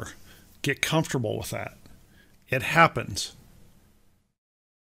occur. Get comfortable with that. It happens.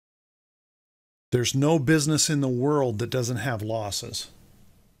 There's no business in the world that doesn't have losses.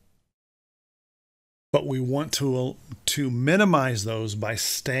 But we want to minimize those by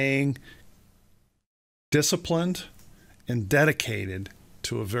staying disciplined and dedicated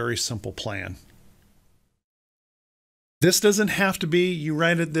to a very simple plan. This doesn't have to be, you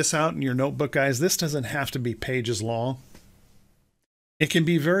write this out in your notebook, guys, this doesn't have to be pages long. It can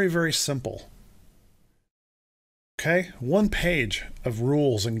be very, very simple. Okay? One page of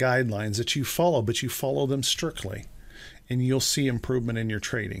rules and guidelines that you follow, but you follow them strictly, and you'll see improvement in your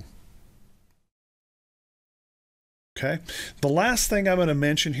trading. Okay? The last thing I'm going to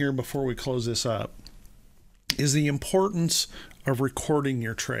mention here before we close this up is the importance of recording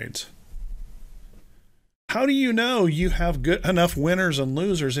your trades. How do you know you have good enough winners and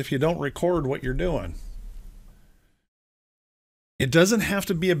losers if you don't record what you're doing? It doesn't have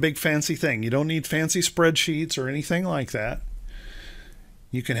to be a big fancy thing. You don't need fancy spreadsheets or anything like that.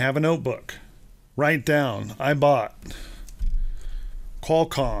 You can have a notebook. Write down, I bought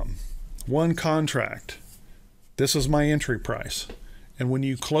Qualcomm, one contract. This is my entry price. And when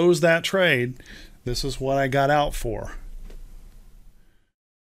you close that trade, this is what I got out for.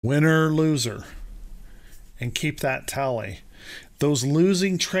 Winner, loser. And keep that tally. Those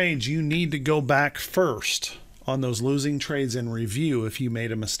losing trades, you need to go back first on those losing trades and review if you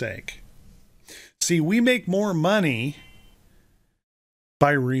made a mistake. See, we make more money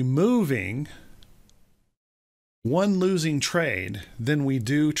by removing one losing trade than we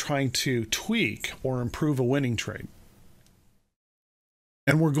do trying to tweak or improve a winning trade.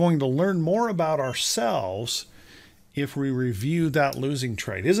 And we're going to learn more about ourselves if we review that losing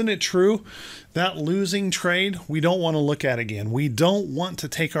trade. Isn't it true? That losing trade, we don't want to look at again. We don't want to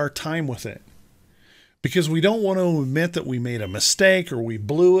take our time with it because we don't want to admit that we made a mistake or we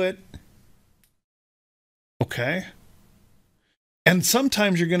blew it. Okay? And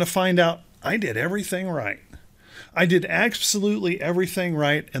sometimes you're going to find out, I did everything right. I did absolutely everything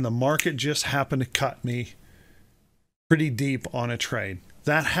right, and the market just happened to cut me pretty deep on a trade.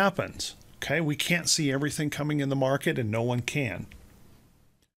 That happens. Okay, we can't see everything coming in the market, and no one can.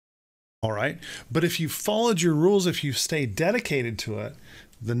 All right, but if you followed your rules, if you stay dedicated to it,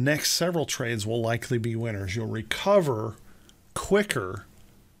 the next several trades will likely be winners. You'll recover quicker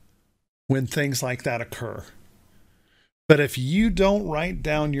when things like that occur. But if you don't write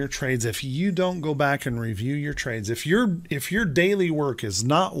down your trades, if you don't go back and review your trades, if your daily work is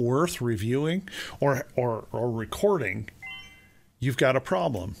not worth reviewing or recording, you've got a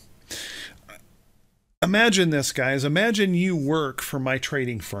problem. Imagine this, guys. Imagine you work for my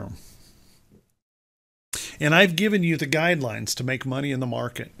trading firm. And I've given you the guidelines to make money in the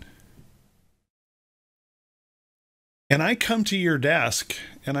market. And I come to your desk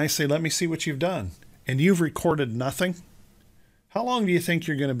and I say, let me see what you've done. And you've recorded nothing. How long do you think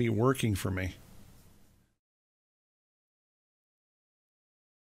you're going to be working for me?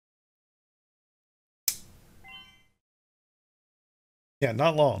 Yeah,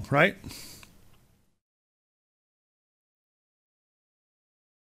 not long, right?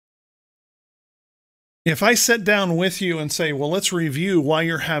 If I sit down with you and say, well, let's review why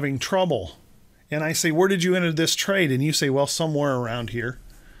you're having trouble. And I say, where did you enter this trade? And you say, well, somewhere around here.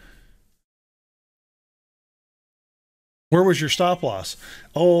 Where was your stop loss?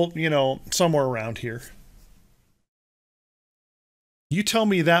 Oh, somewhere around here. You tell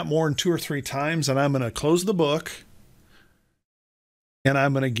me that more than 2 or 3 times, and I'm going to close the book. And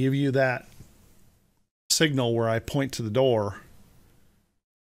I'm going to give you that signal where I point to the door.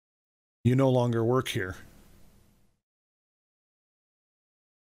 You no longer work here.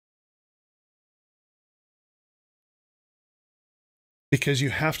 Because you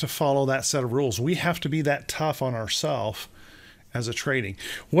have to follow that set of rules. We have to be that tough on ourselves as a trading.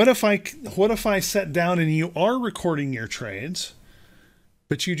 What if I sat down and you are recording your trades,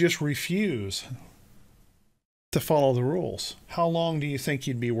 but you just refuse to follow the rules? How long do you think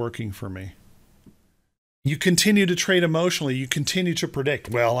you'd be working for me? You continue to trade emotionally. You continue to predict.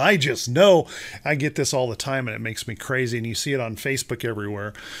 Well, I just know. I get this all the time and it makes me crazy. And you see it on Facebook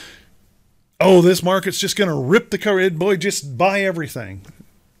everywhere. Oh, this market's just going to rip the cover. Boy, just buy everything.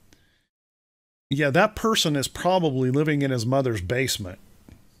 Yeah, that person is probably living in his mother's basement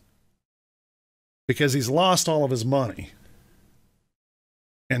because he's lost all of his money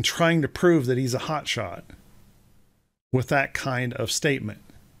and trying to prove that he's a hotshot with that kind of statement.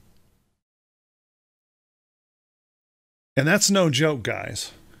 And that's no joke,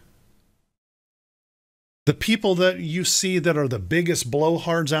 guys. The people that you see that are the biggest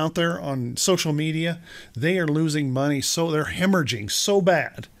blowhards out there on social media, they are losing money, so they're hemorrhaging so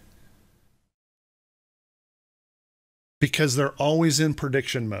bad because they're always in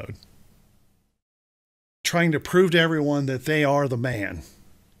prediction mode, trying to prove to everyone that they are the man.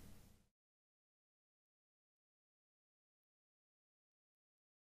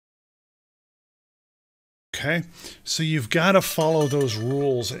 Okay, so you've got to follow those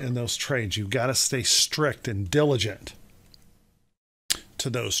rules in those trades. You've got to stay strict and diligent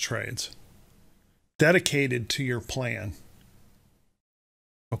to those trades, dedicated to your plan.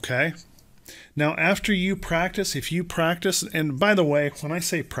 Okay, now after you practice, if you practice, and by the way, when I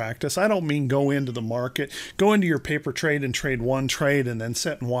say practice, I don't mean go into the market, go into your paper trade and trade one trade and then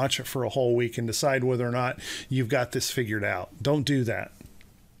sit and watch it for a whole week and decide whether or not you've got this figured out. Don't do that.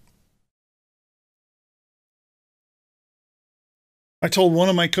 I told one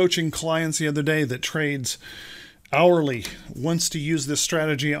of my coaching clients the other day that trades hourly, wants to use this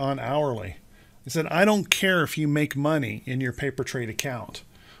strategy on hourly. I said, I don't care if you make money in your paper trade account.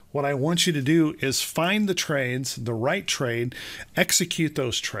 What I want you to do is find the trades, the right trade, execute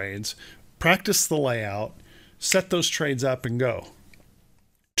those trades, practice the layout, set those trades up and go.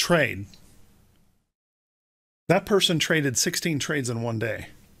 Trade. That person traded 16 trades in one day.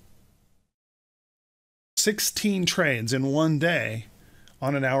 16 trades in one day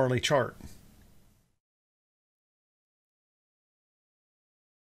on an hourly chart.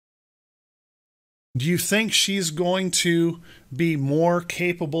 Do you think she's going to be more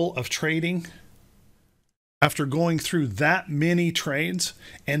capable of trading after going through that many trades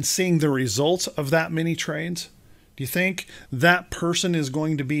and seeing the results of that many trades? Do you think that person is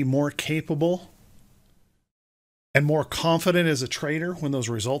going to be more capable and more confident as a trader when those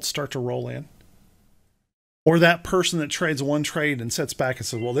results start to roll in? Or that person that trades one trade and sits back and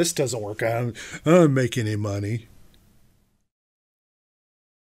says, well, this doesn't work out. I don't make any money.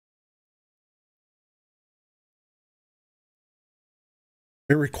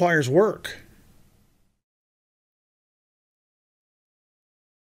 It requires work.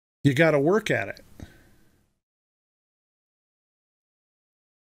 You got to work at it.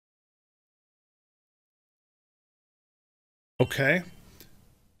 Okay.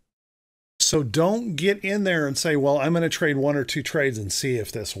 So don't get in there and say, well, I'm going to trade one or two trades and see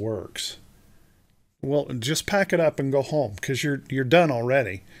if this works. Well, just pack it up and go home because you're done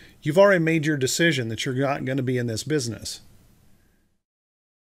already. You've already made your decision that you're not going to be in this business.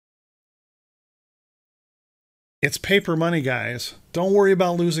 It's paper money, guys. Don't worry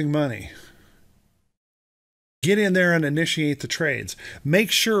about losing money. Get in there and initiate the trades.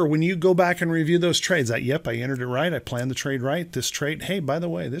 Make sure when you go back and review those trades that, yep, I entered it right. I planned the trade right. This trade, hey, by the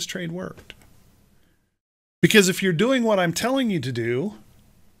way, this trade worked. Because if you're doing what I'm telling you to do,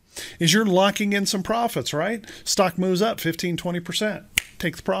 is you're locking in some profits, right? Stock moves up 15, 20%.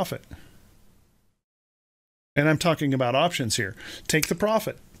 Take the profit. And I'm talking about options here. Take the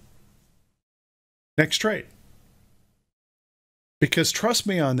profit. Next trade. Because trust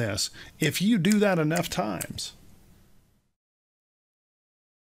me on this, if you do that enough times,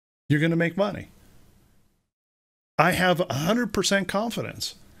 you're going to make money. I have 100%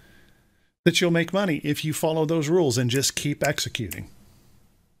 confidence that you'll make money if you follow those rules and just keep executing.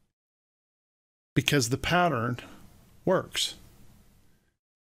 Because the pattern works.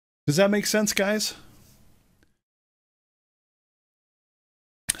 Does that make sense, guys?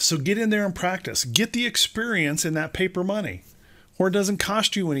 So get in there and practice. Get the experience in that paper money where it doesn't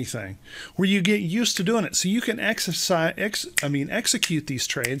cost you anything, where you get used to doing it. So you can execute these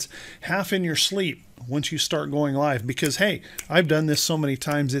trades half in your sleep once you start going live because, hey, I've done this so many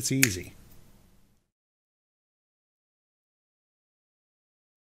times, it's easy.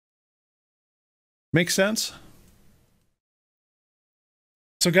 Make sense?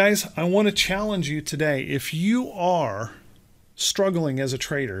 So guys, I want to challenge you today. If you are struggling as a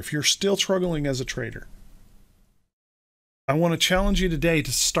trader, if you're still struggling as a trader, I want to challenge you today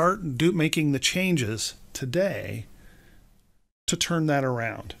to start making the changes today to turn that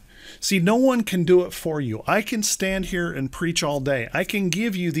around. See, no one can do it for you. I can stand here and preach all day. I can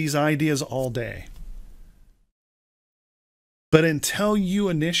give you these ideas all day. But until you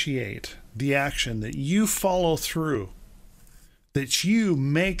initiate the action, that you follow through, that you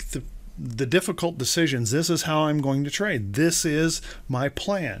make the difficult decisions, this is how I'm going to trade. This is my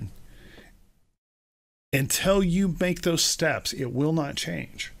plan. Until you make those steps, it will not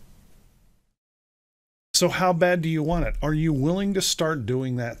change. So how bad do you want it? Are you willing to start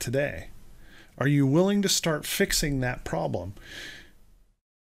doing that today? Are you willing to start fixing that problem?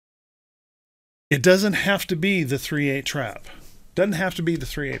 It doesn't have to be the 3-8 trap. Doesn't have to be the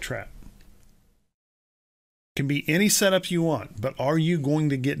 3-8 trap. It can be any setup you want, but are you going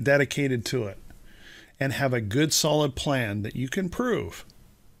to get dedicated to it and have a good solid plan that you can prove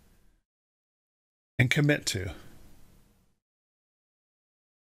and commit to?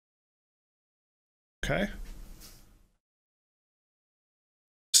 Okay.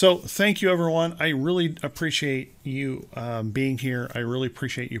 So thank you, everyone. I really appreciate you being here. I really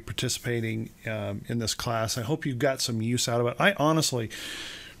appreciate you participating in this class. I hope you got some use out of it. I honestly,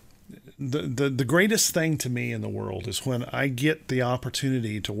 the greatest thing to me in the world is when I get the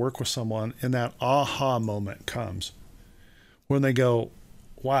opportunity to work with someone and that aha moment comes. When they go,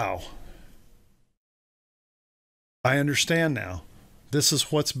 wow, I understand now. This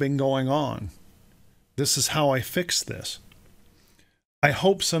is what's been going on. This is how I fix this. I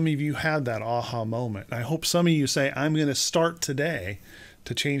hope some of you had that aha moment. I hope some of you say, I'm going to start today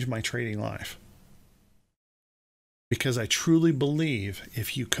to change my trading life. Because I truly believe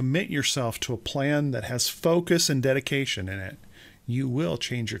if you commit yourself to a plan that has focus and dedication in it, you will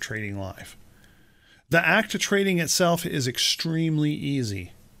change your trading life. The act of trading itself is extremely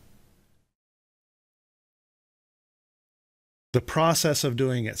easy. The process of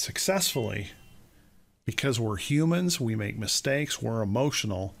doing it successfully, because we're humans, we make mistakes, we're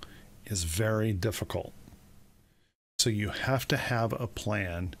emotional, is very difficult. So you have to have a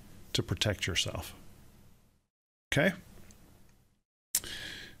plan to protect yourself. Okay?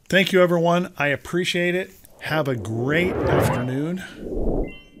 Thank you, everyone. I appreciate it. Have a great afternoon.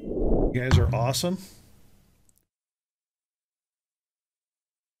 You guys are awesome.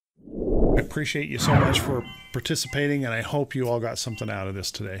 I appreciate you so much for participating, and I hope you all got something out of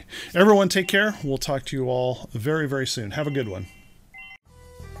this today. Everyone, take care. We'll talk to you all very, very soon. Have a good one.